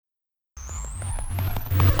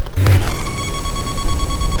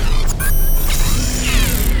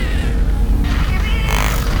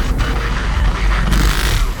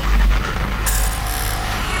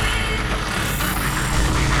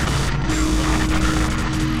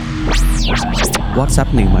What's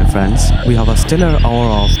happening, my friends? We have a stellar hour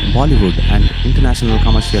of Bollywood and international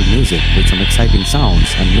commercial music with some exciting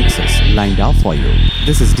sounds and mixes lined up for you.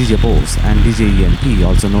 This is DJ Bose and DJ ENP,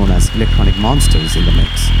 also known as Electronic Monsters, in the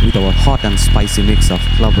mix, with our hot and spicy mix of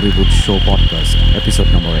Club Reboot Show podcast,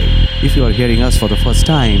 episode number 8. If you are hearing us for the first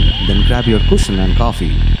time, then grab your cushion and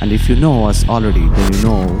coffee. And if you know us already, then you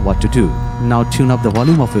know what to do. Now tune up the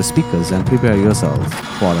volume of your speakers and prepare yourself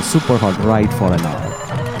for a super hot ride for an hour.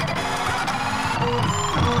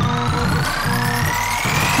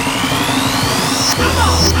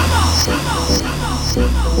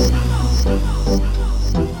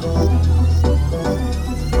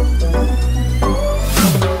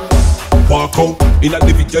 Walk out in a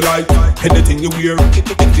live your life. Anything you wear, it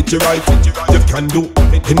fit you right. You can do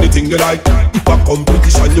anything you like. If a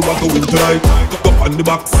competition you are going tonight, up on the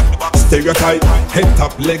box, stereotype. Head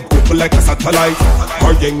top, leg open like a satellite.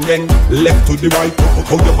 Or yang left to the right.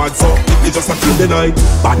 How your bad so, it's just a kill the night.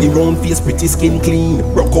 Body round, face pretty, skin clean.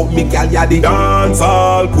 Rock out me gal, ya the dance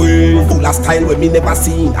all queen. Full of style when me never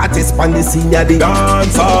seen. I test pan the scene, ya the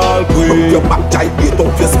dance all queen. Rock your back tight, beat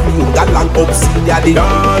up your spleen. Galang up scene, ya the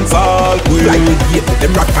dance all queen. Like the gate,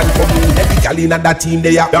 them rock and come in. Every gal in that team,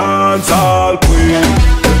 they are dance all queen.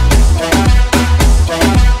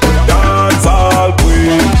 Dance all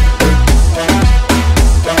queen.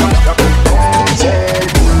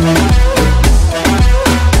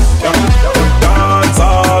 Dance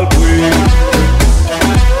all queen.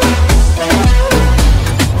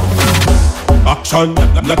 Action,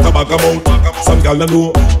 not a bag about. Some gal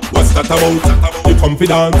know what's that about. You come fi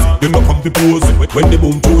dance, you no come fi pose. When the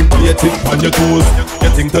boom tune, you tip on your toes. You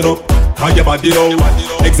think turn up, how your body low.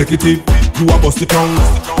 Executive, you a bust the crown.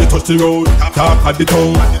 You touch the road, talk at the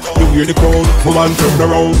tongue. You hear the crowd, come on turn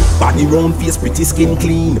around. Body round, face pretty, skin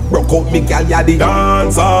clean. Rock out me gal, ya the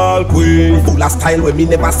dance all queen. Full of style when me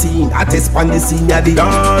never seen. I test pan the scene, ya the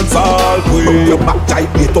dance all queen. Your back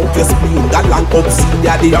tight, beat up your spleen. Galang up scene,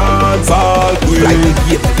 ya the dance all queen. Like the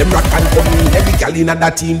gate, them rock and come in. Every gal in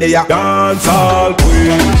that team, they are dance all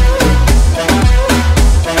queen.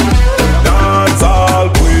 Dance all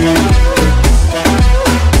queen.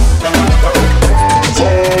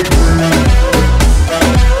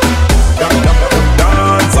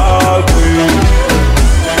 Dance all queen.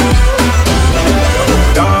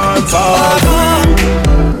 Dance all queen.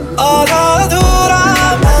 आधा अधूरा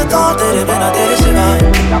मैं तो तेरे बिना तेरे सिवा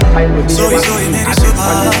सोई सोई मेरी सुबह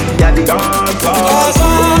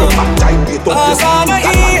आसान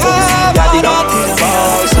नहीं है माना तेरा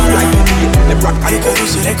मेरा एक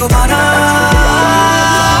दूसरे को माना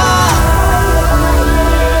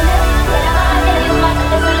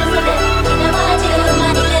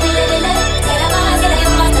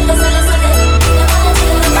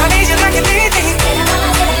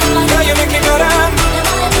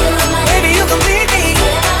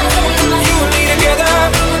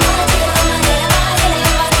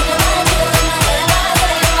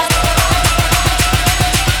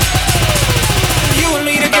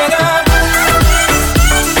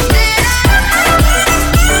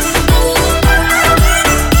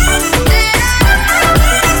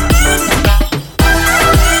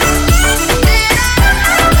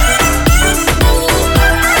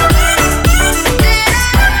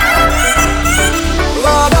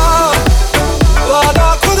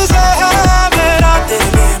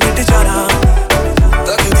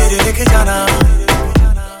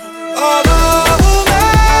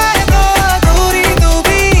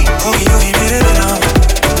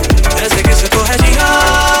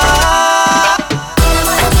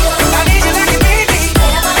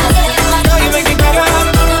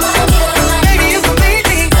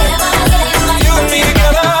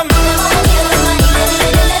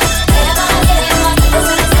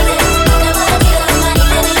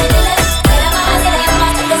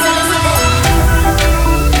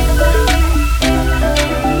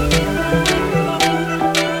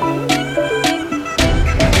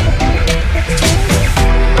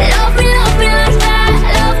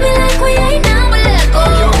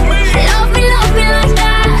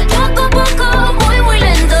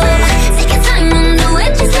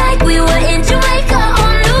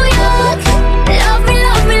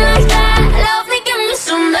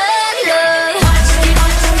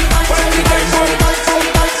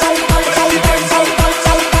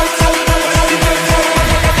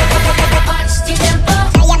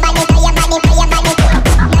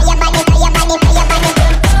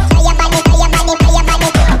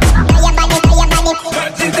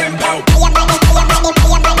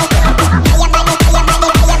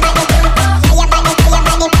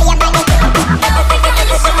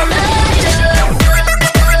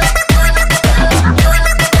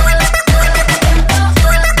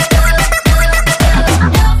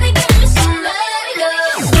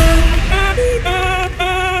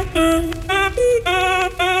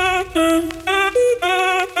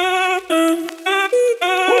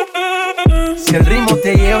ritmo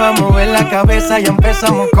te lleva a mover la cabeza y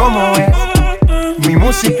empezamos como es. Mi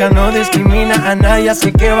música no discrimina a nadie,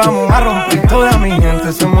 así que vamos a romper. Toda mi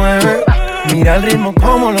gente se mueve, mira el ritmo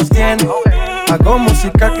como los tiene. Hago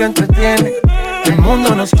música que entretiene. El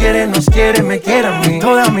mundo nos quiere, me quiere a mí.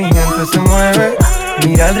 Toda mi gente se mueve,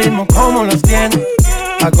 mira el ritmo como los tiene.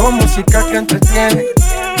 Hago música que entretiene.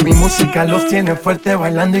 Mi música los tiene fuerte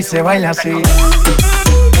bailando y se baila así.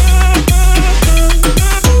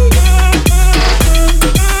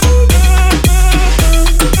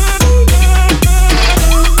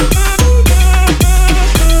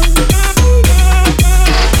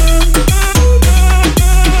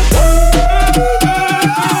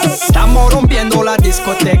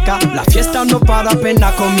 Discoteca, la fiesta no para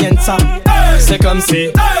apenas comienza. C'est comme si,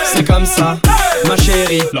 c'est comme ça, ma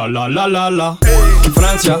chérie. La la la la la.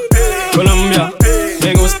 Francia, Colombia,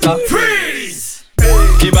 me gusta. Freeze.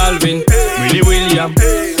 Y Balvin, Willy William,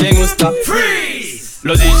 me gusta. Freeze.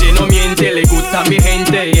 Los DJ no mienten, le gusta a mi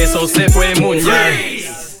gente y eso se fue muy bien.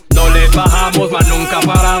 No le bajamos, mas nunca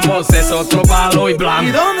paramos, es otro palo y blanco.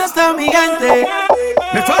 ¿Y dónde está mi gente?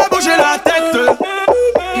 Me fue a bouger la tête.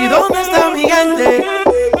 ¿Y dónde está mi gente?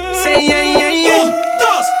 Sí, yeah, yeah, yeah. 1,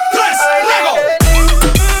 2, 3, luego.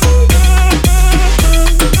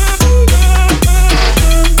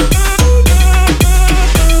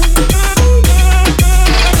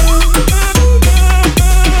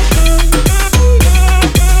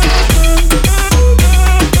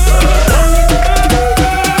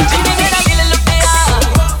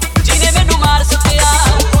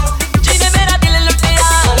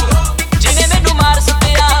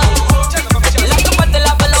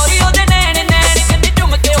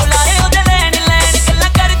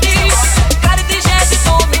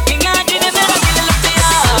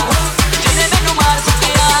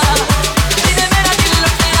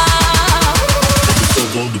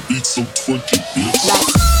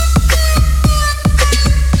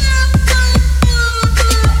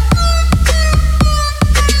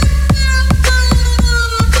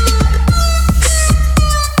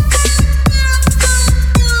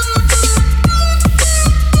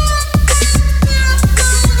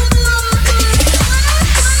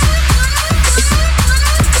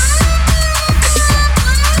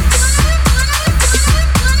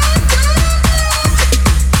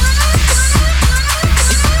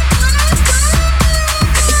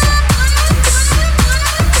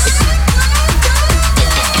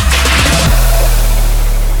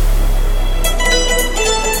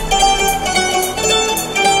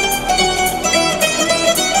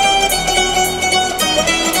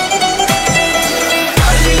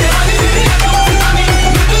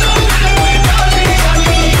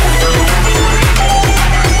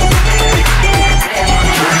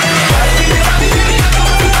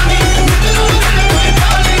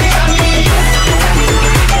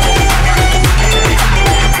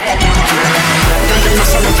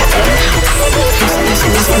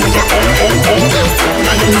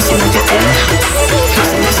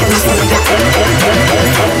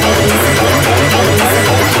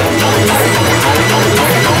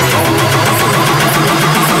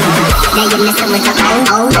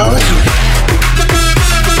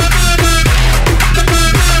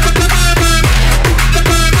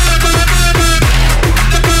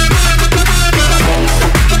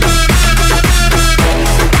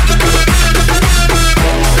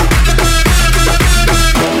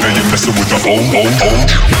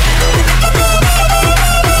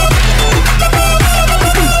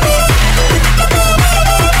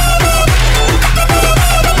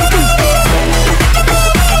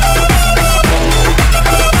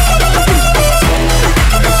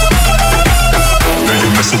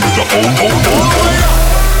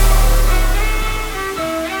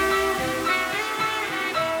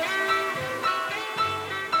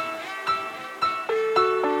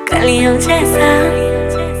 कलियों जैसा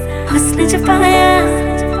हुस्न छुपाया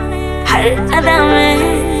हर अदा में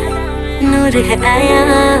नूर है आया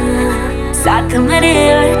साथ मरे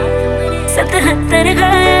और 77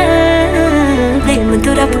 गाया प्रेम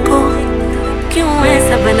तो रब को क्यों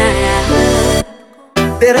ऐसा बनाया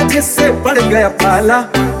तेरा जिससे पड़ गया पाला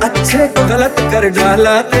अच्छे को गलत कर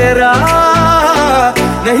डाला तेरा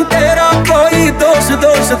नहीं तेरा कोई दोष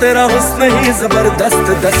तेरा हुस्न ही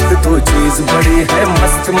जबरदस्त दस्त तू चीज बड़ी है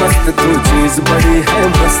मस्त मस्त तू चीज बड़ी है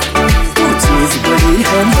मस्त तू चीज बड़ी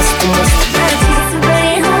है मस्त मस्त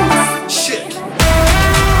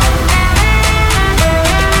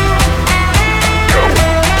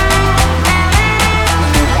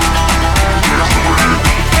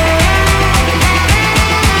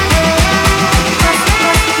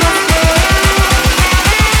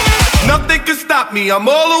Nothing can stop me, I'm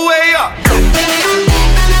all the way up.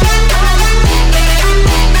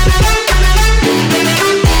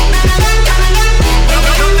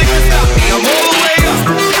 Nothing can stop me, I'm all the way up.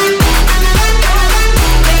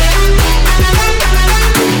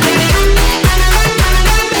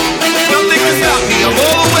 Nothing can stop me, I'm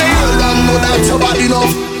all the way up. Them know that you're bad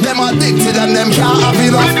enough. Them addicted and them can't have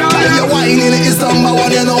enough. Tell you whining is number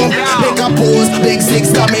one, you know. Make a pose, big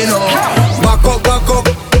six domino. Back up,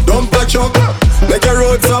 don't touch up. Make your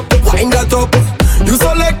roads up, wind that up. You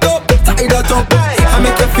select up, tie that up. I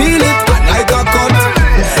make you feel it like a cut.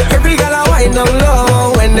 Every girl I wind down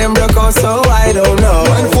low. When them broke out, so I don't know.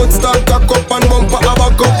 When foot start cock up and bumper a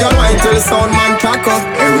back up, your mind till the sound man crack up.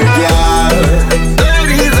 Every girl,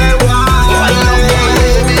 ladies and wives.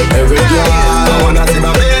 Every girl, I wanna see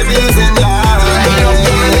my babies in love.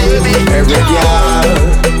 Every girl,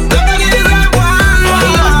 ladies and wives.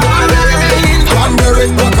 Cranberry,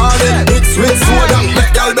 rock on it, mix with soda.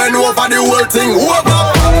 Make y'all bend over the whole thing over.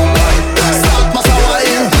 Stop, massa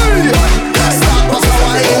wine. Stop, massa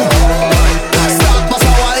wine. Stop,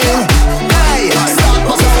 massa wine. Hey, stop,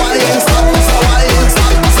 massa wine. Stop, massa wine.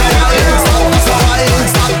 Stop, massa wine. Stop, massa wine.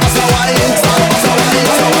 Stop, massa wine. Stop, massa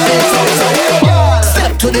wine.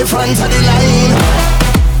 Step to the front of the line.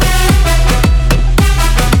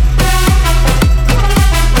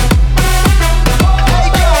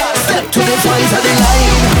 Step to the front of the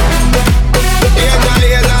line.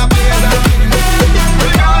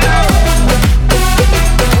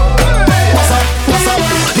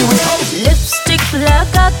 Lipstick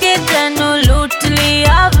लगा के तेनू लूट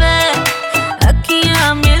लिया वे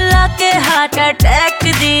अखियां मिला के heart attack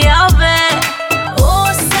दिया वे ओ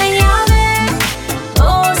सैया वे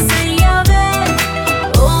ओ सैया वे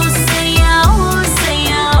ओ सैया ओ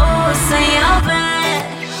सैया ओ सैया वे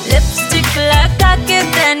लिपस्टिक लगा के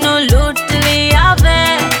तेनू लूट लिया वे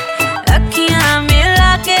अखियां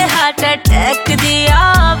मिला के हार्ट अटैक दिया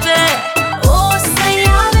वे ओ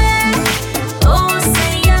सैया वे ओ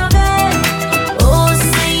सैया वे ओ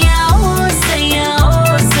सैया ओ सैया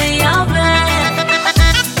ओ सैया वे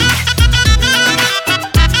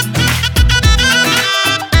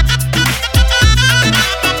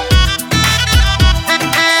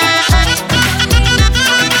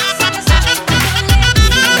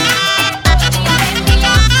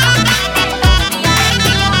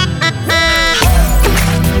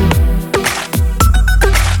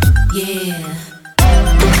Yeah.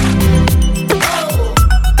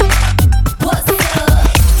 What's up?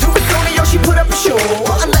 To Antonio, she put up a show.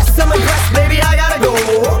 Unless I'm impressed, baby, I gotta go.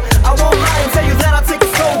 I won't lie and tell you that I'll take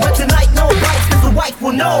it slow, but tonight no bites, cause the wife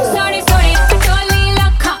will know. Sorry, sorry, pटोली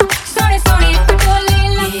लखा Sorry, sorry, pटोली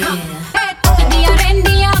लखा ए तक दिया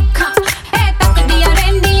रेंदी आँखा ए तक दिया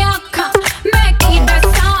रेंदी आँखा मैं की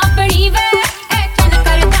दसा अपनी वे ए कन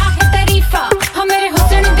करता है तारीफा हम मेरे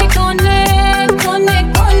हुस्न दे कोने कोने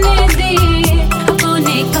कोने दी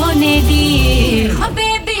कोने कोने दी ओ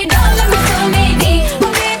बेबी डाल मैं सोने दी ओ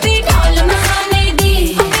बेबी डाल मैं सोने दी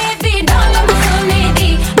ओ बेबी डाल मैं सोने दी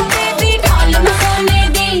ओ बेबी डाल मैं सोने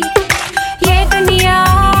दी ये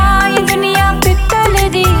दुनिया पित्तल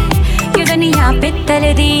दी ये दुनिया पित्तल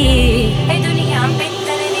दी ये दुनिया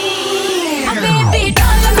पित्तल दी ओ बेबी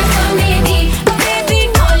डाल मैं सोने दी ओ बेबी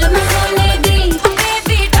डाल मैं सोने दी ओ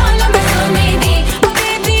बेबी डाल मैं सोने दी ओ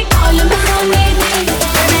बेबी डाल मैं सोने दी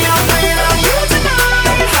Baby, I'm thinking of you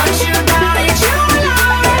tonight. Want you right, you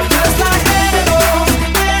alive. Just like animals,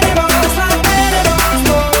 animals, like animals.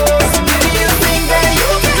 Do you think that you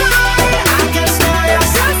can hide? I can smell your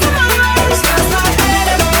sense of mind. Just like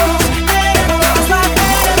animals, animals, like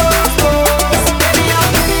animals. Baby,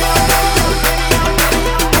 I'm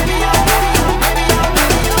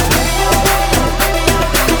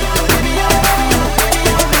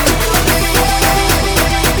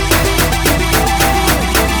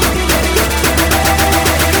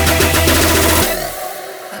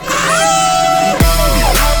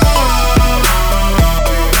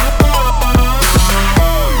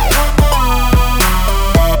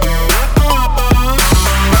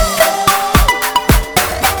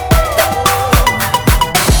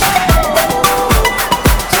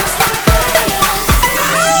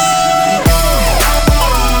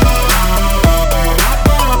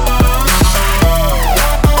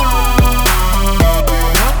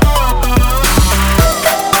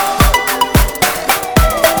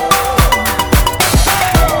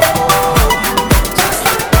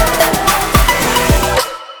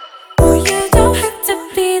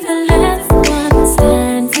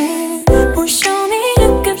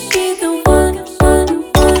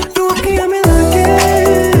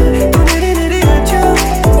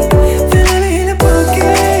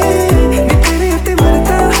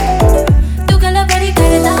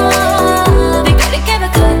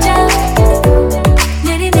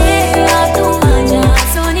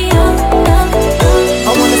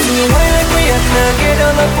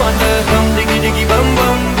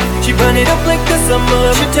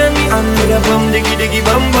bum diggy diggy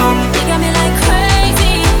bum bum. You got me like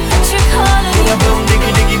crazy, what you calling me? Bum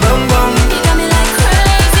diggy diggy bum bum. You got me like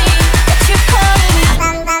crazy, what you calling me?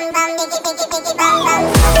 Bum bum bum diggy diggy diggy bum bum.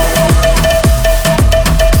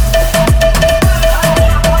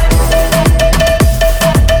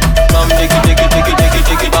 Bum diggy diggy diggy diggy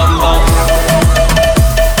diggy bum bum.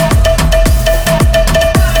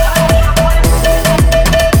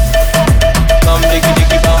 Bum diggy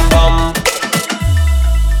diggy bum bum.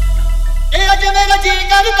 आज मेरा जी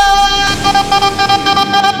करता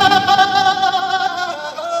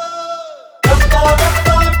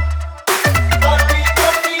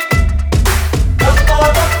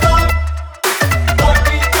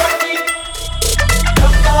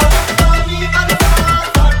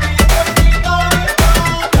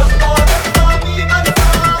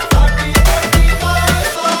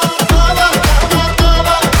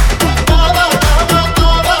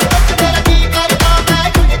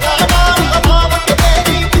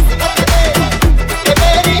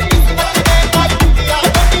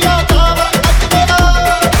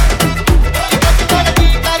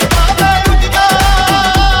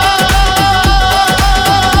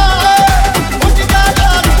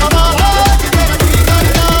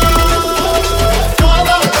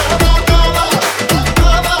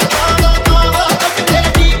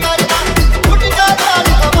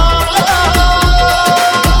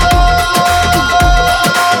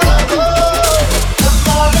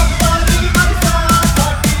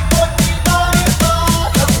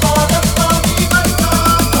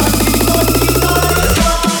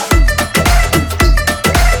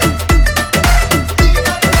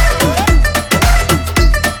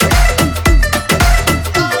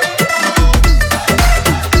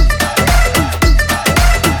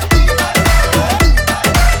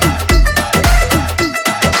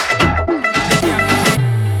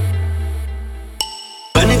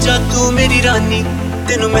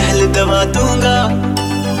तेनू महल दवा दूंगा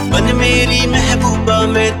बन मेरी महबूबा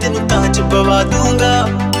मैं तेनू ताज पवा दूंगा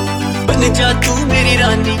बन जा तू मेरी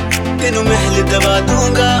रानी तेनू महल दवा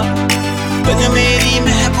दूंगा बन मेरी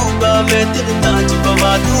महबूबा मैं तेनू ताज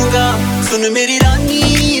पवा दूंगा सुन मेरी रानी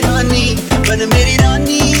रानी बन मेरी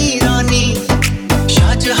रानी रानी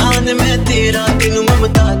शाहजहान मैं तेरा तेनू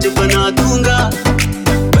ममताज बना दूंगा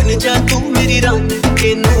बन जा तू मेरी रानी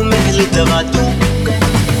तेनू महल दवा दूंगा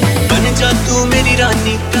बन जा तू मेरी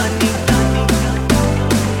रानी रानी रानी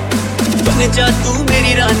बन जा तू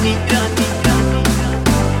मेरी रानी रानी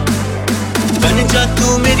बन जा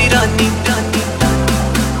तू मेरी रानी रानी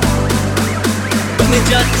बन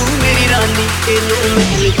जा तू मेरी रानी तेनू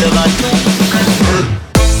महल दवा दूंगा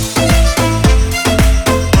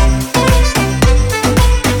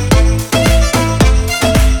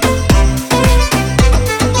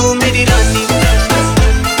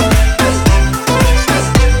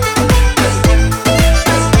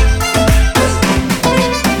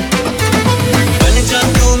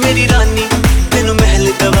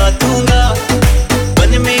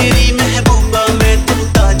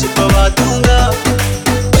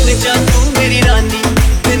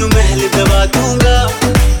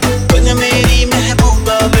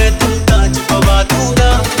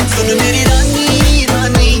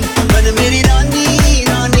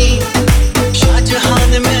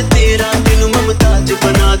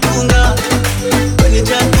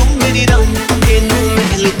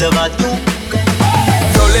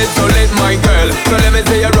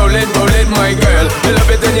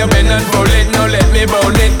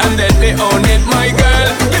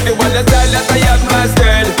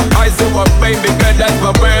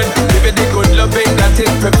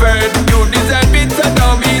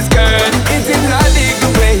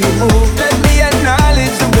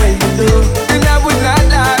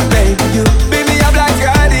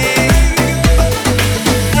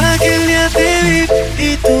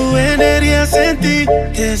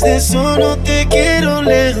Desde eso no te quiero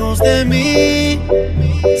lejos de mí.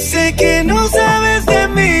 Sé que no sabes de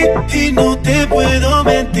mí y no te puedo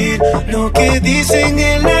mentir. Lo que dicen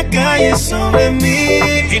en la calle sobre mí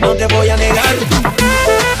y no te voy a negar.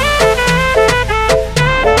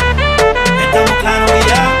 Estamos claros y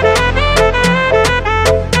ya.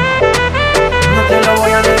 No te lo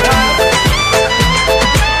voy a negar.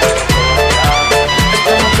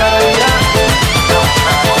 Estamos claros y ya.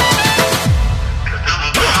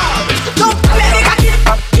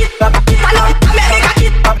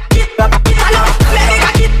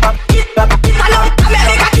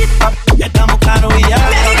 Estamos claros y ya.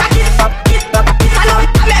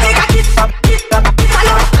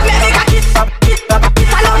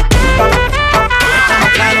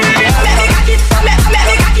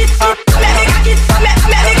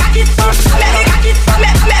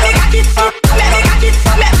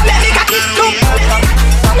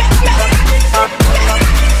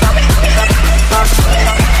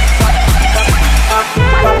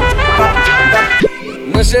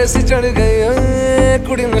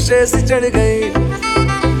 नशे से चढ़ गई,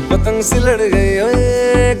 पतंग सी लड़ गई,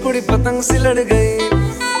 ओए कुड़ी पतंग सी लड़ गई,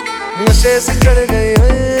 नशे से चढ़ गई,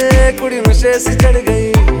 ओए कुड़ी नशे से चढ़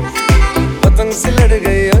गई, पतंग सी लड़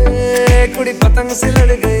गई, ओए कुड़ी पतंग सी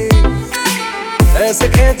लड़ गई, ऐसे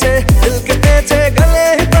खींचे दिल के पेचे गले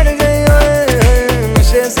ही पड़ गई, ओए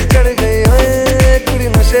नशे से चढ़ गई, ओए कुड़ी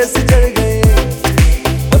नशे से चढ़ गई,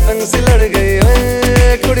 पतंग सी लड़ गई,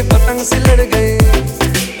 ओए कुड़ी पतंग सी लड़ गई,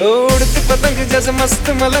 उड़ती पतंग जैसे मस्त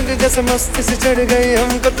मलंग जैसे मस्ती से चढ़ गई,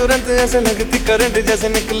 हमको तुरंत ऐसे लगती करंट जैसे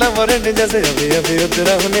निकला वारंट जैसे अभी अभी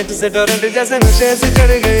उतरा हूँ नेट से टोरेंट जैसे नशे से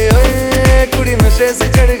चढ़ गई, ओए कुड़ी नशे से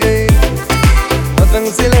चढ़ गई, पतंग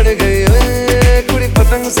सी लड़ गई, ओए कुड़ी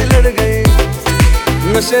पतंग सी लड़ गई,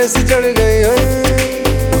 नशे से चढ़ गई, ओए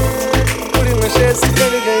कुड़ी नशे से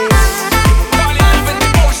चढ़ गई।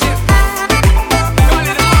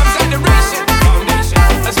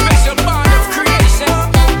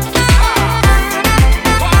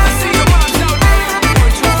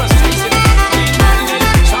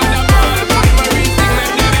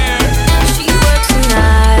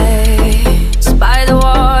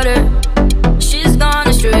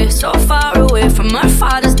 So far away from her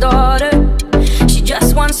father's daughter, she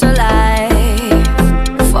just wants a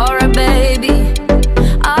life for a baby.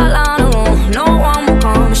 All on her own, no one will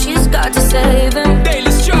come. She's got to save him.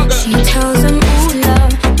 Daily struggle. She tells him, ooh,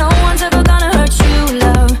 love, no one's ever gonna hurt you,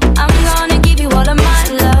 love. I'm gonna give you all of my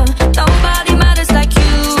love. Nobody matters like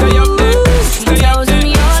you. Stay up there. She tells him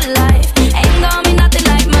your life ain't gonna be nothing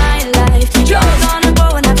like my life. You're gonna go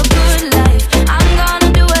and have a good life. I'm gonna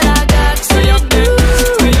do what I got to do.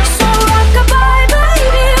 So rock-a-bye,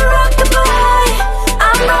 baby, rock-a-bye.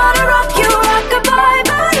 I'm gonna rock you, rock-a-bye,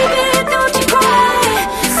 baby, don't you cry.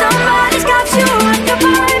 Somebody's got you,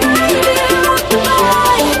 rock-a-bye, baby,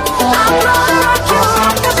 rock-a-bye. I'm gonna rock you,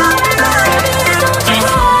 rock-a-bye, baby, don't you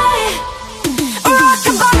cry.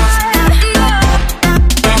 Rock-a-bye.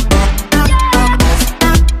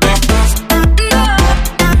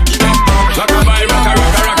 Rockabye, rocka,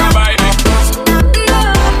 rocka, rockabye.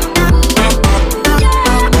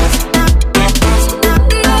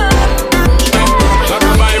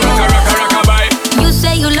 Rockabye, rocka, rocka, rockabye. You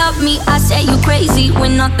say you love me, I say you crazy. We're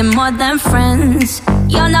nothing more than friends.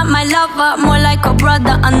 You're not my lover, more like a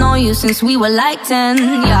brother. I know you since we were like 10.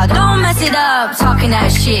 Yeah, don't mess it up, talking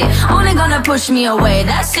that shit. Only gonna push me away,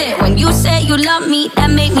 that's it. When you say you love me, that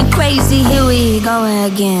make me crazy. Here we go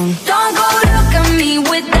again. Don't go look at me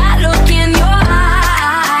with that look in your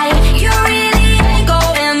eye. You really ain't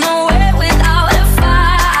going nowhere without a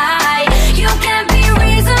fight. You can't be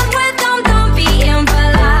reasoned with them, don't be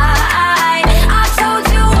impolite. I told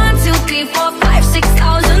you 1, 2, 3, 4, 5,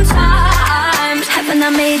 6,000 times. Haven't I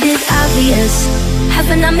made it obvious?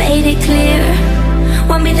 Haven't I made it clear?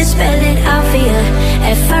 Want me to spell it out for you?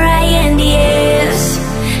 F-R-I-N-D-S.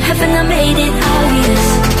 Haven't I made it obvious?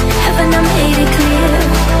 Haven't I made it clear?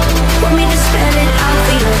 Want me to spell it out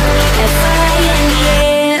for you?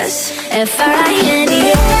 F-R-I-N-D-S.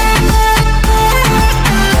 F-R-I-N-D-S.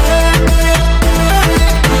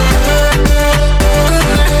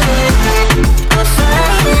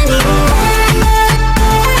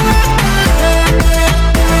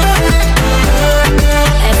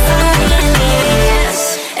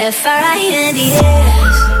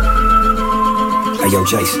 F-R-I-N-D-S. Hey, yo,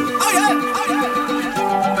 Jason.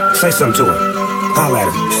 Say something to her. Holla at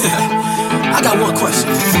her. I got one question.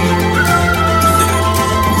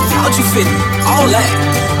 How'd you fit all that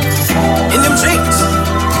in them jeans?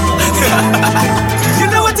 You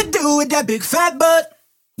know what to do with that big fat butt.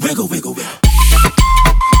 Wiggle, wiggle, wiggle.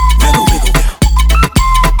 Wiggle, wiggle, wiggle.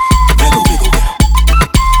 Wiggle, wiggle, wiggle.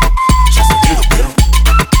 Just a little bit.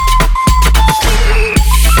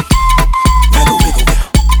 Wiggle, wiggle, wiggle.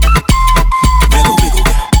 Wiggle, wiggle, wiggle.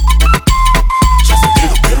 Just a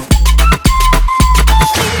little bit.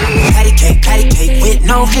 Patty cake with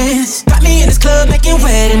no hands. Got me in this club making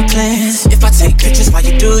wedding plans. If I take pictures while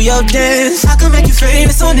you do your dance, I can make you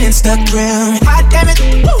famous on Instagram. Hot damn it,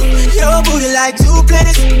 woo. Your booty like 2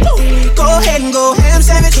 planets. Woo. Go ahead and go ham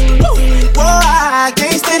sandwich. Woo. Whoa, I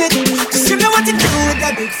can't stand it. Cause you know what to do with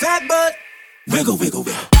that big fat butt. Wiggle, wiggle,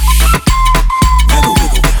 wiggle. Wiggle,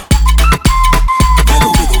 wiggle, wiggle.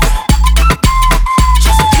 Wiggle, wiggle, wiggle.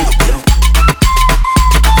 Just a little bit.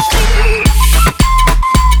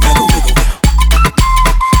 Wiggle, wiggle, wiggle.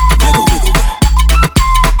 Wiggle, wiggle, wiggle.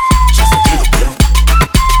 Just a little bit.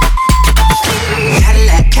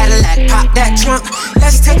 Cadillac, pop that trunk.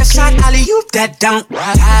 Let's take a shot, alley-oop that dunk.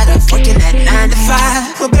 Tired of working at 9 to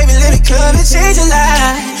 5. Well, baby, let me come and change your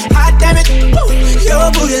life. Hot damn it, woo.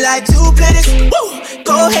 Your booty like 2 planets. Woo.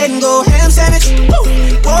 Go ahead and go ham sandwich. Woo.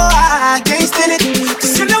 Whoa, I can't stand it.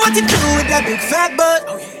 Cause you know what to do with that big fat butt.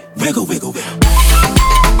 Wiggle, wiggle, wiggle.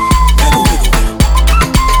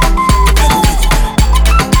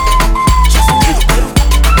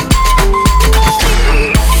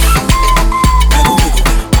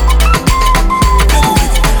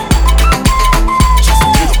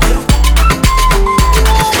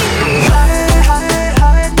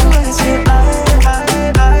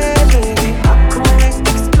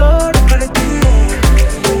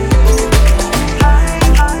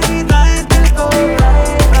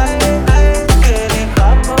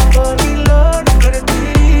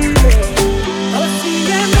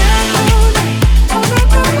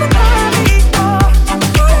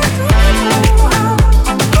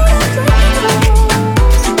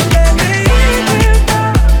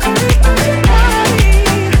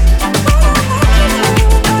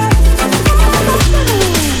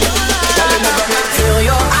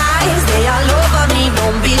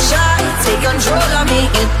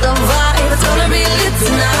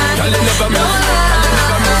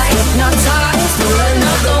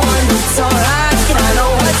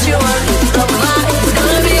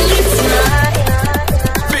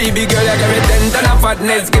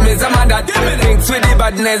 Give me some of that. Thinks with the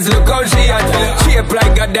badness, look how she at. Shape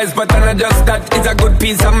like a desk, but I'm not just that. It's a good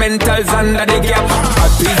piece of mentals under the gap. A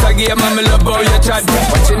piece of game, I'm love how you chat.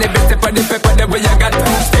 Watching the best of the paper, the way you got.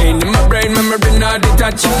 Staying in my brain, memory not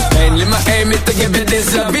detached. Mainly my aim is to give it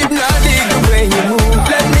this love. If not, dig the way you move.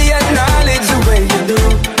 Let me acknowledge the way you do.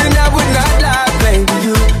 Then I would not lie, blame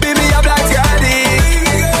you. Baby, I'm like Scotty.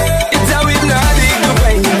 It's how hypnotic the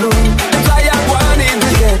way you move. That's why I wanted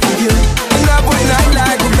to get to you. Not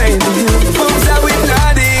like a baby, moves are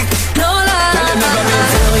hypnotic. No lie,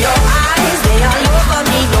 feel your eyes, they all over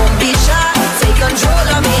me. Don't be shy, take control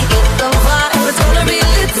of me. Get the vibe, it's gonna be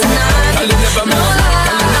lit tonight. No lie,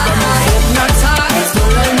 hypnotized,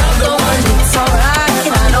 pull another one. It's alright,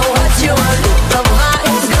 I know what you want. The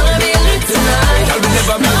vibe, it's gonna be lit tonight.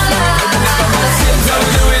 No lie, seems how we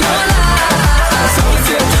do it. No lie, so we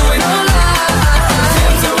seem to it. No lie,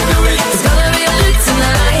 seems how we do it. It's gonna be lit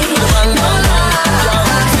tonight. No lie.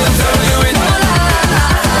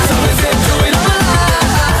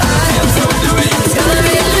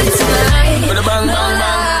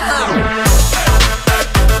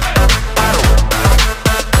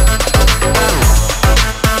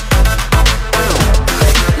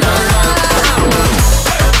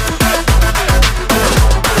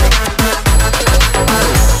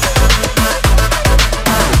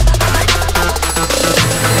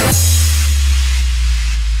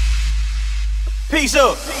 Peace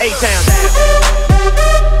up, A-Town down.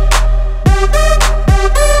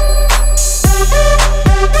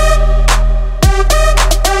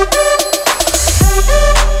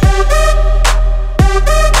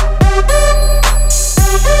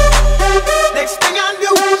 Next thing I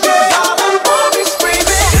knew, she was all up on me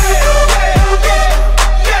screaming.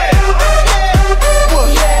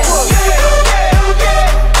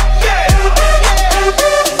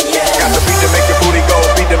 Got the beat to make your booty go,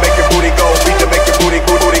 beat to make your booty go, beat to make your booty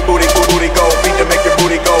go, booty go, booty go, beat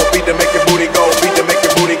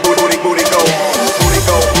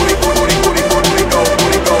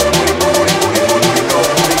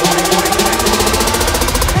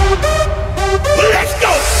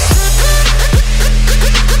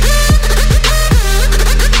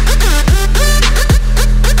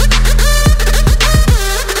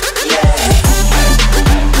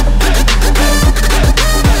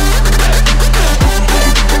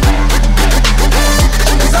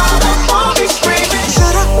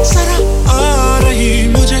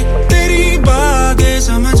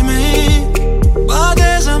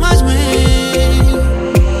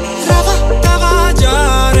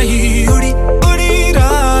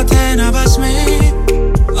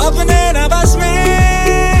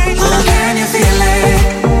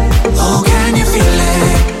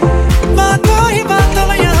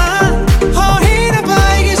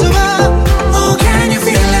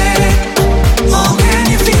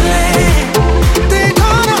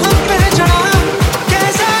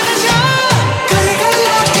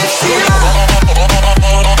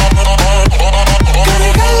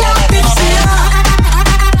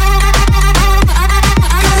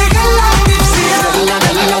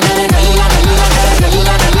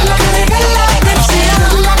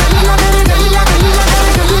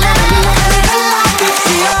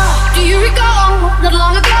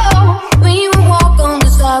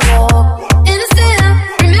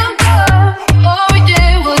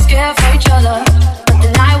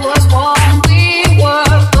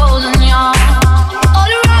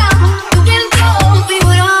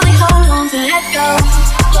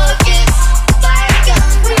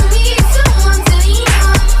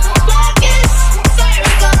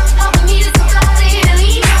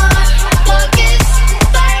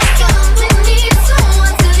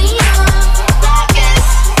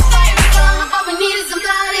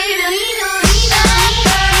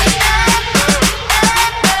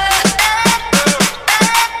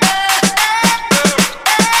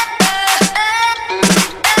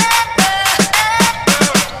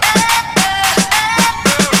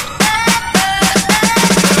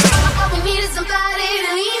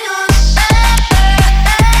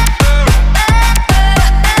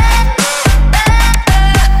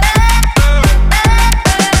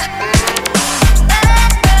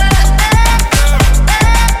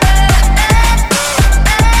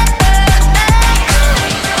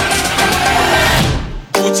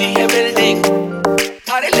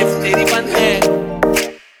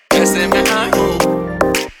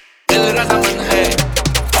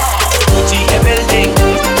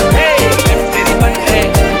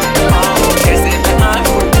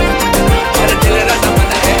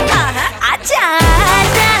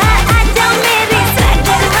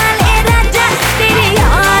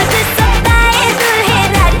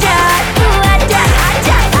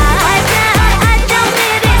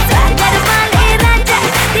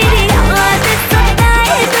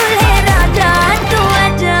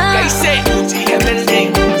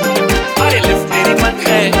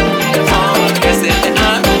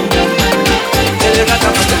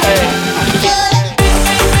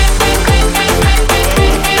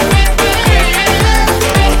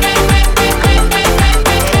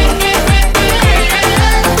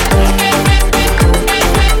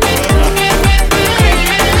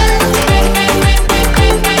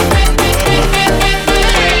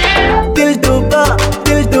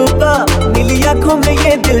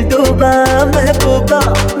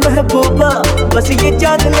बस ये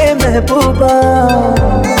जान ले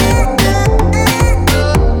महबूबा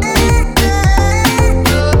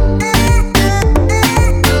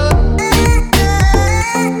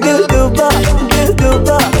दिल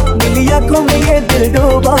डूबा मिली आँखों में ये दिल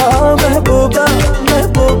डूबा महबूबा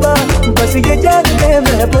महबूबा बस ये जान ले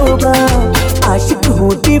महबूबा आशिक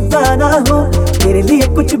हूँ दीवाना हूँ तेरे लिए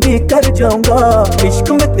कुछ भी कर जाऊंगा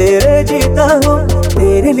इश्क में तेरे जीता हूँ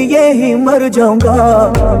तेरे लिए ही मर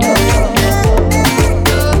जाऊंगा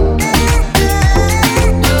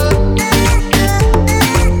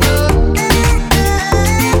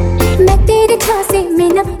मैं तेरे झांसे में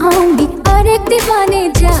न आऊंगी और एक दीवाने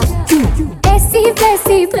जा ऐसी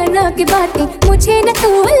वैसी बना के बातें मुझे न तू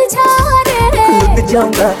उलझा रे लुट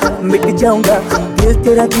जाऊंगा मिट जाऊंगा दिल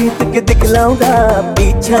तेरा जीत के दिखलाऊंगा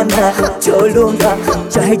पीछा ना छोड़ूंगा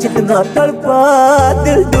चाहे जितना तड़पा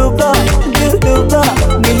दिल डूबा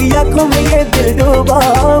मिली आँखों में ये दिल डूबा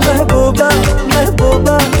महबूबा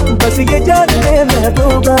महबूबा बस ये जान ले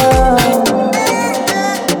महबूबा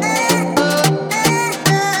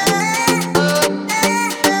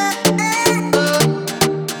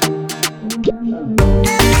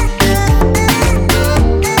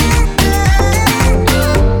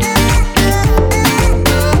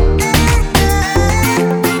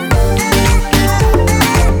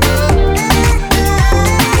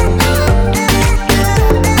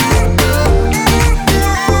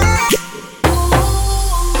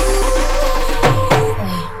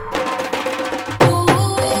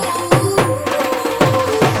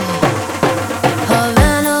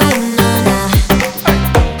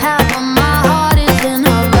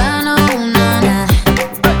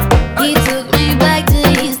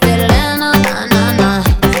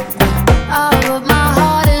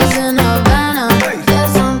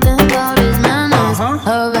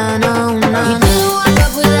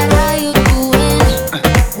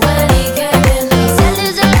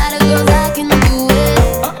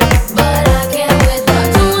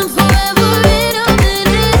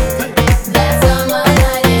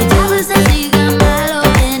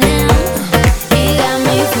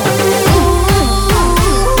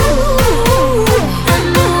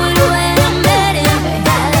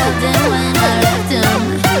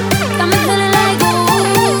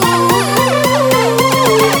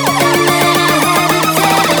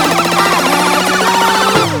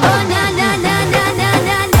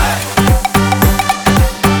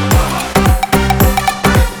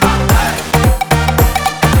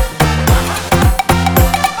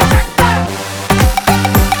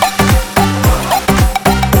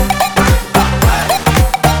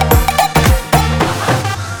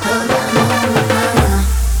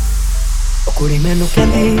कुड़ी मैनू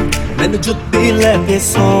कहंदी मैनू जुत्ती ले दे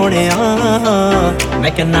सोहणिया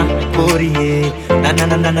मैं कहना गोरीए ना ना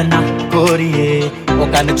ना ना ना गोरीए ओ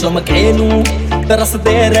कन्न चुमके नू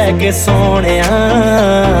तरसदे रह के सोहणिया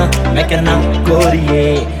मैं कहना गोरीए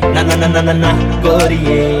ना ना ना ना ना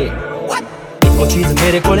गोरीए इक्को चीज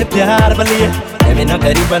मेरे कोले प्यार बलिए एवें ना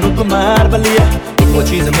गरीबां नू तू मार बलिए इक्को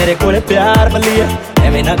चीज मेरे कोले प्यार बलिए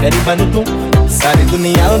एवें ना गरीबां नू तू सारी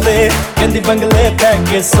दुनिया दे कहंदी बंगले पै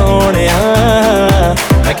के सोहणिया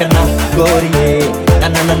मैं कहना गोरीए ना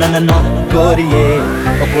ना ना ना ना गोरीए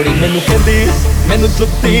ओ कुड़ी मैनू कहंदी मैनू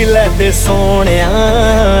जुत्ती लै दे सोहणिया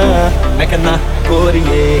मैं कहना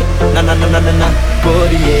गोरीए ना ना ना ना ना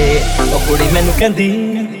गोरीए ओ कुड़ी मैनू कहंदी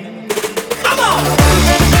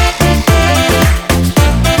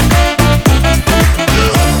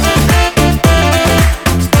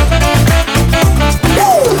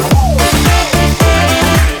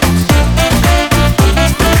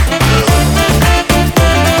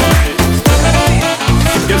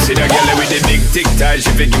She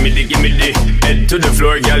fi gimme the head to the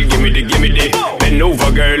floor, girl, gimme the bend over,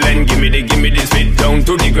 girl, and gimme the spit down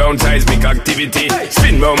to the ground, seismic activity.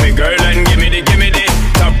 Spin round me, girl, and gimme the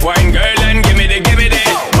top wine, girl, and gimme the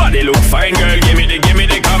body look fine, girl, gimme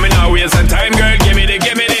the coming now waste some time, girl, gimme the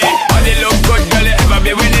body look good, girl, you ever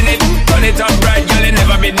be winning it. Turn it up bright, girl, you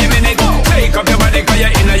never be dimming it. Take up your body, cause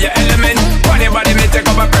you're in your element. Body may take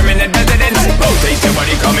up a permanent residence. Rotate your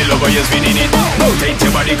body, come over, you're spinning it. Rotate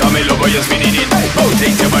your body, come over, you're spinning it.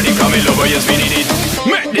 Rotate your body, come over, you're spinning it.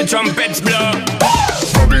 Make the trumpets blow.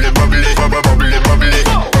 Bubbly, bubbly, bubbly, bubbly,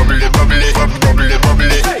 bubbly, bubbly, bubbly, bubbly,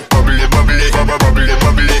 bubbly, bubbly, bubbly, bubbly,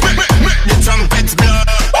 bubbly. Make the trumpets blow.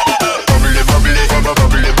 Bubbly, bubbly,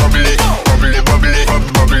 bubbly, bubbly, bubbly, bubbly,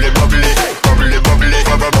 bubbly, bubbly, bubbly,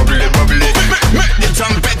 bubbly, bubbly. Make the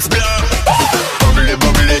trumpets blow. Bubbly,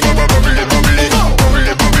 bubbly, bubbly, bubbly,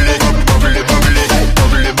 bubbly, bubbly, bubbly, bubbly,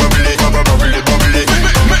 bubbly, bubbly, bubbly.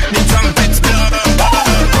 Make the trumpets blow.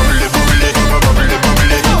 Bubbly, bubbly, bubbly,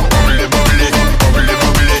 bubbly, bubbly, bubbly, bubbly.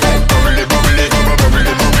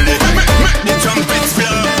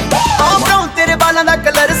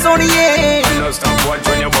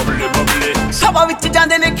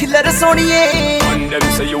 Khillar सोनिए them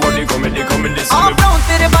say you want the comedy आप brown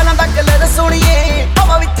तेरे बालों का colour सोनिए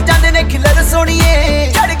हवा विच जांदे ने खिलर सोनिए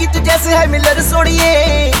चढ़गी तू जैसे है मिलर सोनिए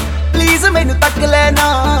प्लीज मैनू तक लेना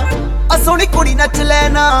आ सोनी कुड़ी नच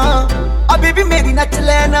लेना आ बेबी मेरी नच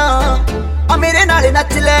लेना आ मेरे नाले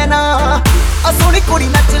नच लेना आ सोनी कुड़ी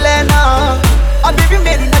नच लेना आ बेबी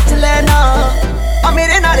मेरी नच लेना आ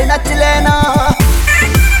मेरे नाले नच लेना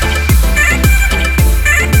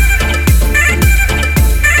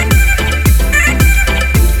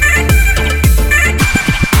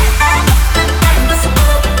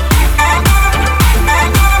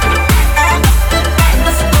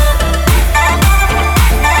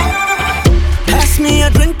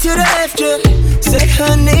To the left, yeah. Said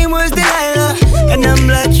her name was Delilah, and I'm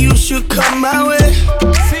like, you should come my way.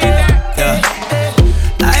 Yeah.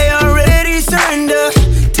 I already surrender.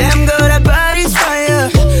 Damn girl, that body's fire.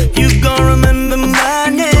 You gon' remember my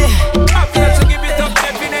name.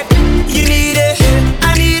 You need it,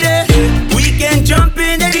 I need it. We can jump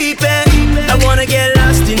in the deep end. I wanna get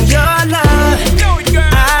lost in your life.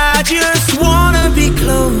 I just wanna be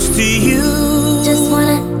close to you.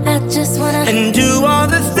 I just wanna and do all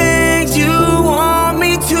the things you want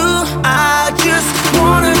me to. I just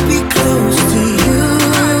wanna be close to you.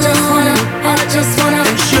 I just wanna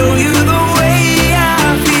and show you the way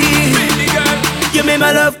I feel. You made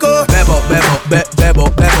my love go bebo, bebo, bebo, bebo,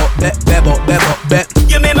 bebo, bebo, bebo.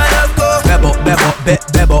 You made my love go bebo, bebo, bebo,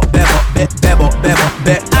 bebo, bebo, bebo,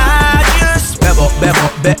 bebo. I just bebo, bebo,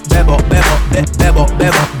 bebo, bebo, bebo,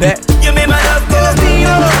 bebo, bebo. You made my love go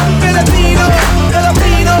Filipino, Filipino,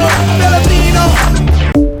 Filipino, Filipino.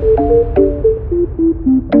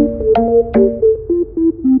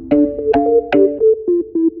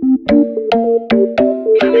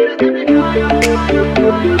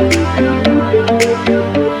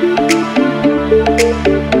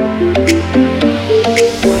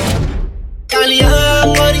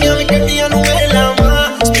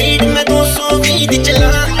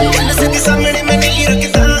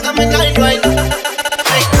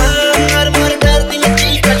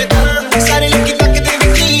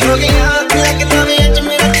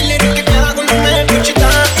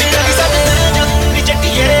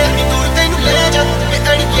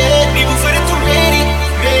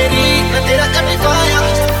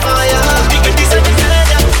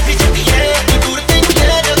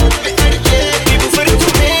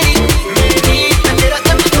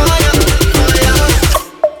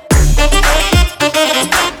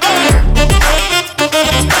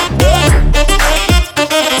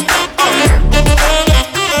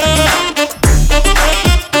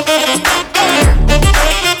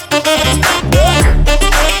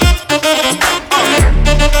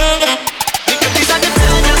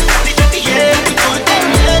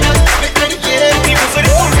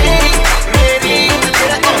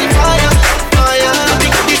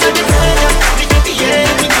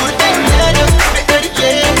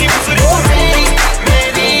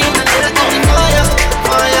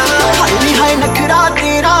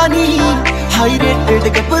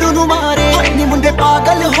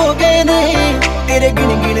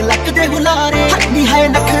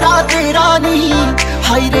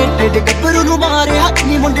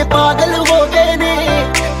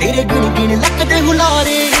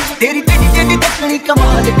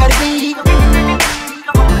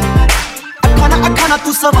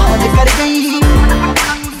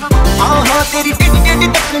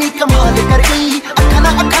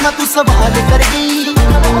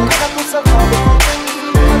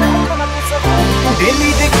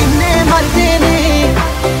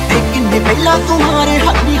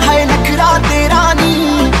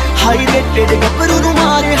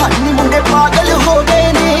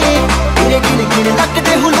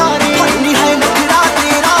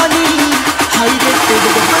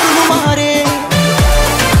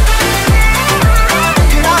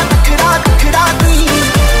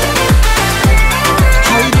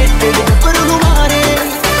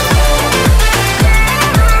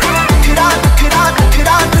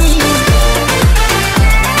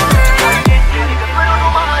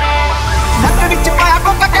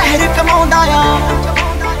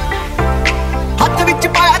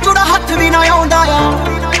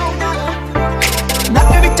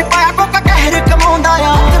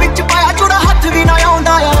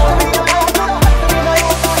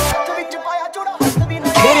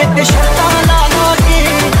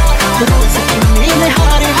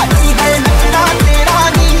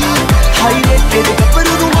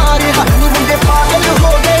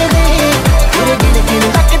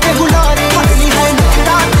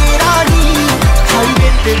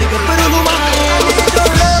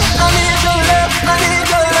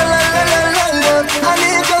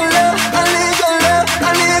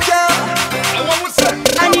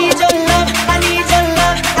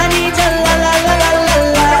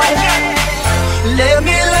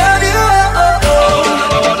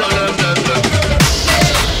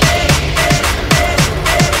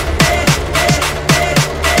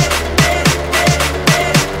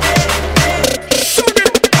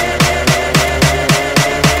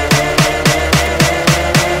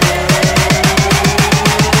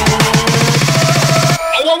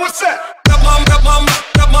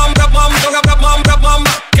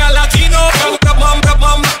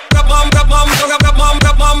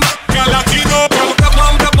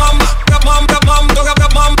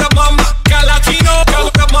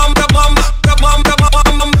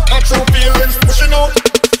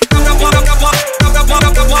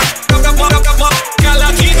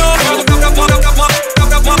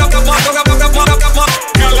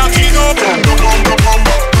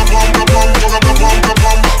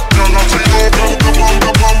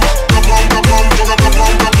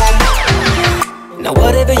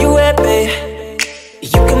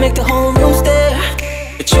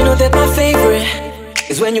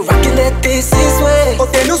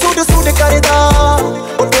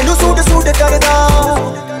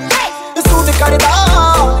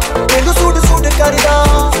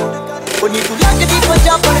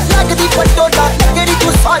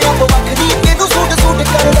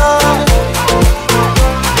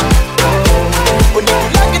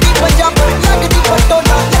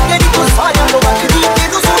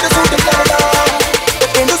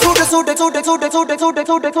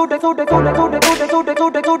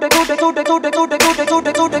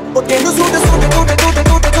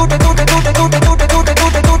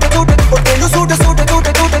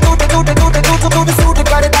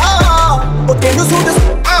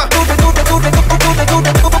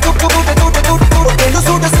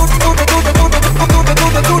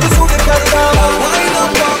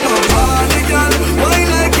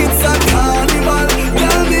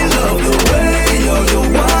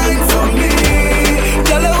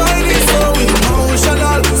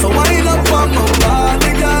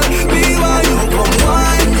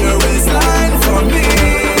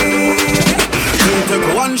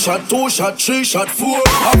 Shot, 2 shot, 3 shot, 4.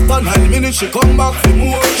 After 9 minutes she come back for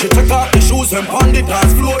more. She take off the shoes and on the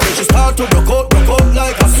dance floor. Then she start to broke out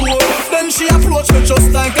like a sword. Then she approach me just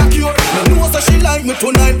like a cure. Me know that she like me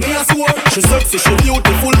tonight, me a swore. She sexy, she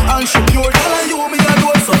beautiful and she pure. Girl and you me a do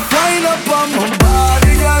so wind up on my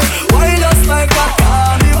body, girl. Wind us like a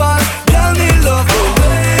carnival. Girl, me love the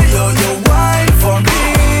way you wine for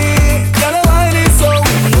me. Girl, the wine is so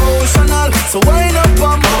emotional. So wind up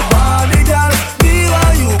on my body, girl.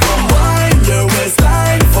 You come wind your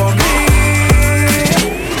waistline for me.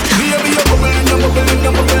 Baby, you're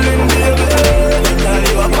bubbling, baby. Girl,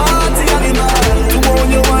 you a party animal. To own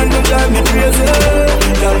your wine, you drive me crazy.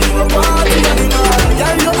 Girl, you a party animal.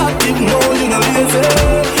 Girl, you active, no, you not lazy.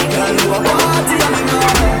 Girl, you a party animal.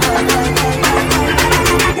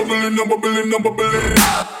 Bubbling, bubbling, bubbling.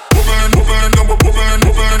 Bubbling, bubbling, bubbling,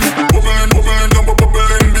 bubbling, bubbling, bubbling, bubbling,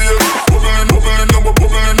 baby. Bubbling, bubbling,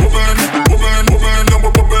 bubbling, bubbling, bubbling, bubbling.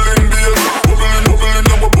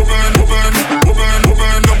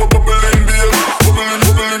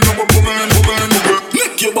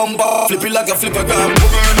 Make your bumper flip it like a flipper gram.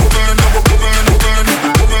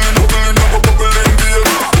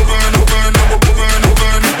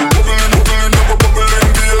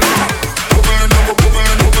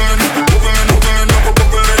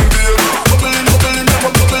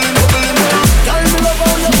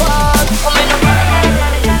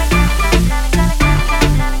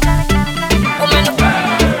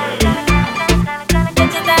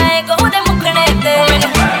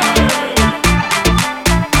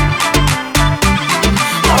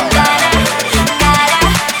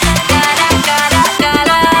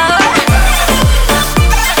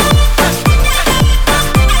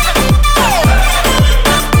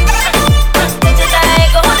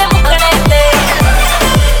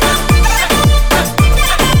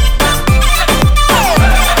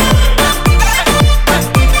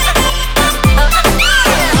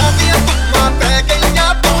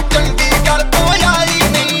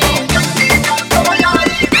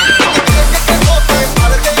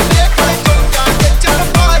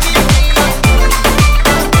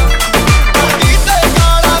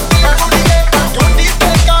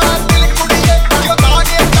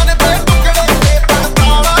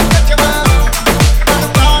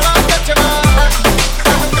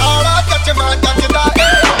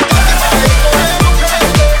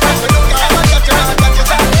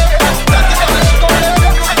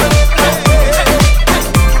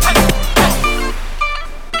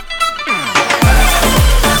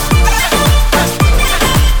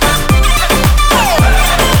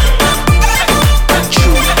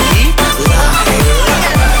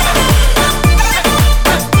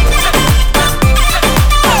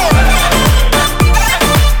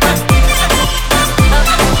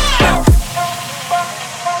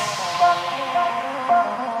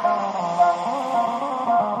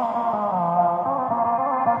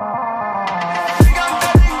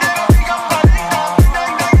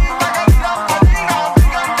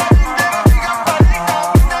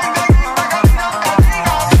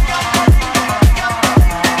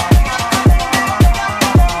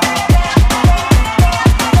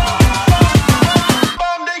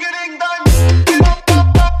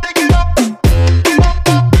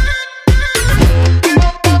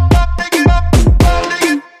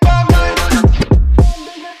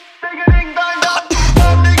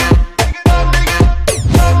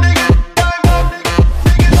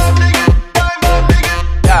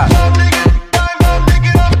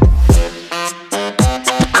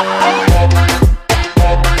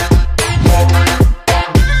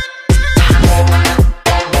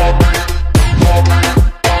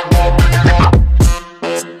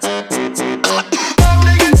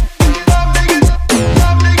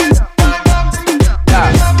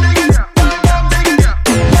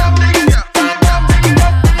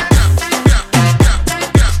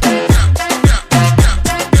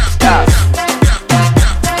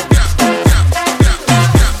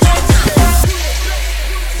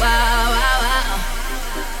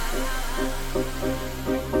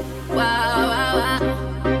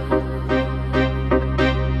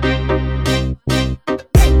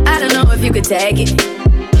 take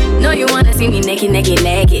it. No, you wanna see me naked, naked,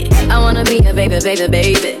 naked. I wanna be a baby, baby,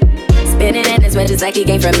 baby. Spinning in his red just like he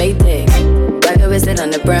came from Maytag. Rocket with it on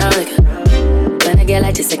the brown like when I get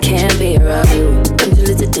like this, I can't be around you. I'm too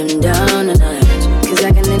little to dim down a notch, cause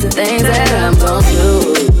I can into things that I'm gon'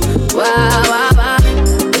 do. Wow, wow, wow.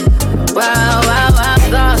 Wow, wow, wow,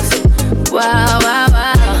 thoughts. Wow, wow,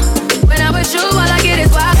 wow. When I'm with you, all I get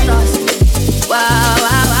is wild thoughts. Wow,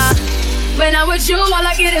 wow, wow. When I'm with you, all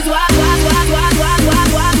I get is wild, wild, wild, wild, wild, wild,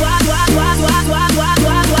 wild, wild, wild, wild, wild, wild,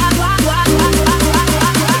 wild, wild, wild, wild, wild, wild.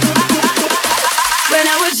 When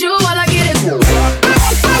I'm with you, all I get is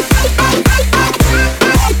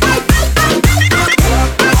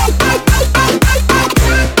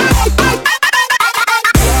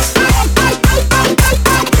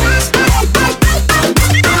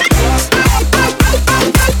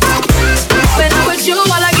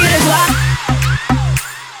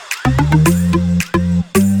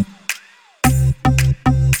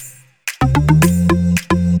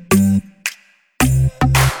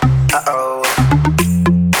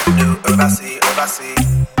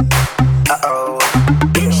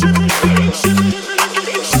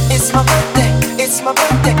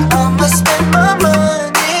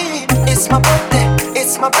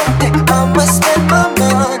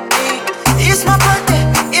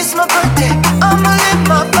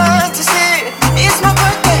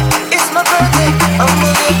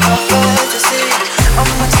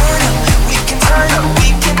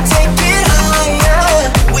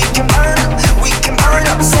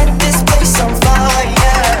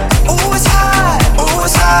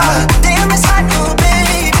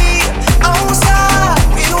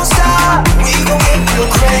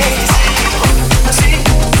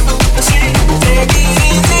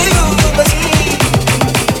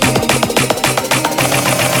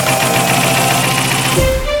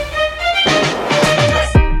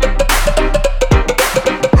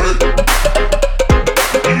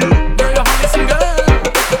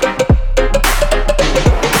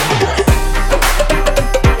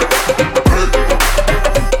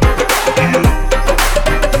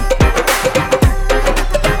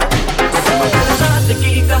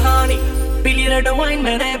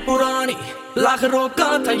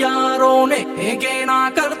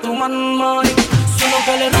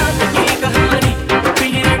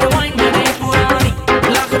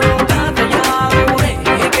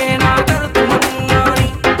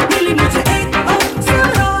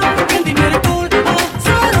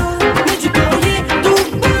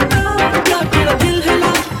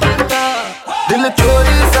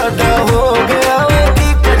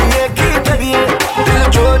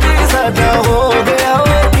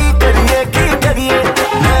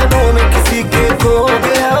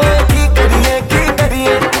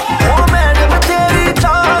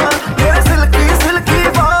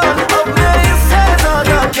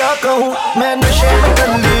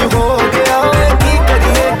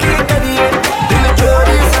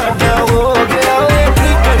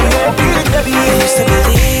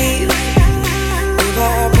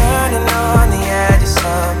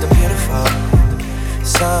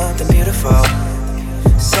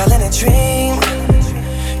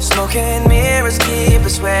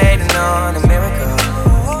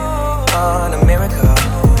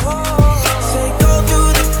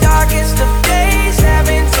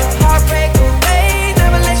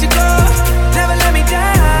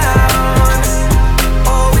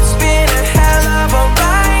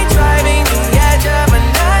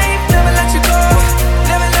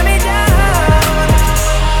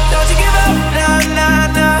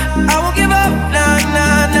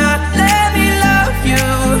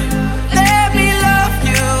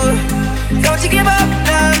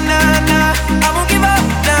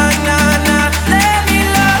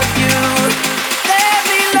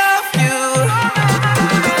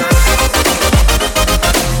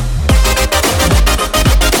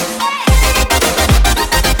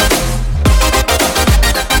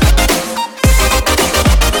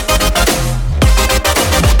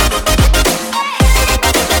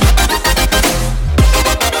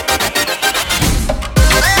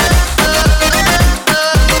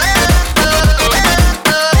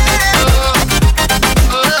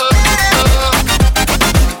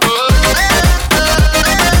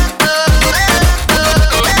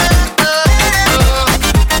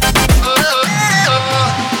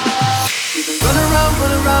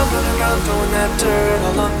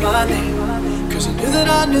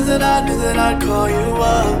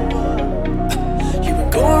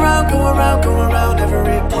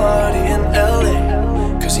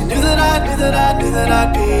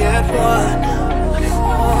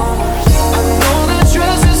I know that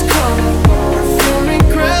dress is coming, perfume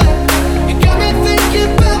regret. You got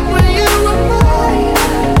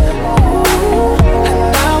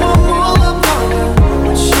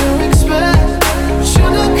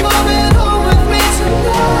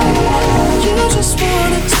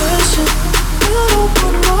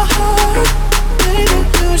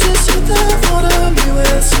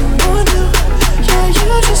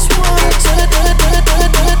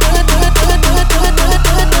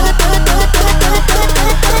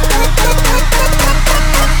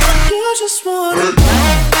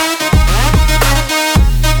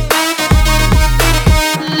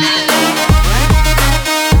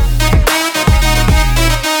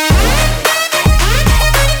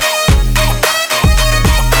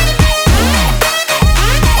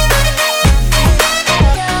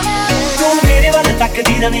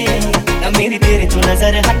तकदी रवे ना मेरी तेरे चो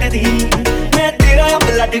नजर हटदी मैं तेरा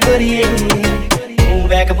blood गोरिए तू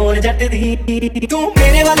backbone जट दी तू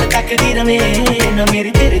मेरे वाल तकदी रवे ना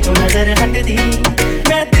मेरी तेरे चो नजर हटदी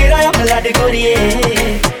मैं तेरा ब्लड गोरिए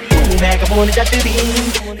तू बैकबोन जट दी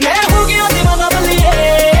मैं हो गया दीवाना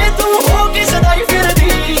बलिए तू हो के सदाई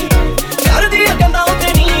फिरदी कर दिया गंदा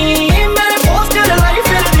उतनी मेरे पोस्टर लाई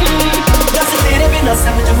फिरदी दस तेरे बिना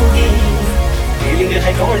समझूंगी फीलिंग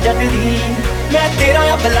है कौन जट दी मैं तेरा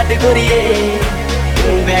ब्लड गोरिए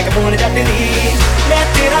तू बैकबोन जट दी मैं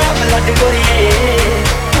तेरा ब्लड गोरिए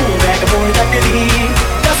तू बैकबोन जट दी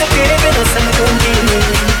दस तेरे बिना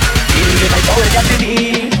समझूंगी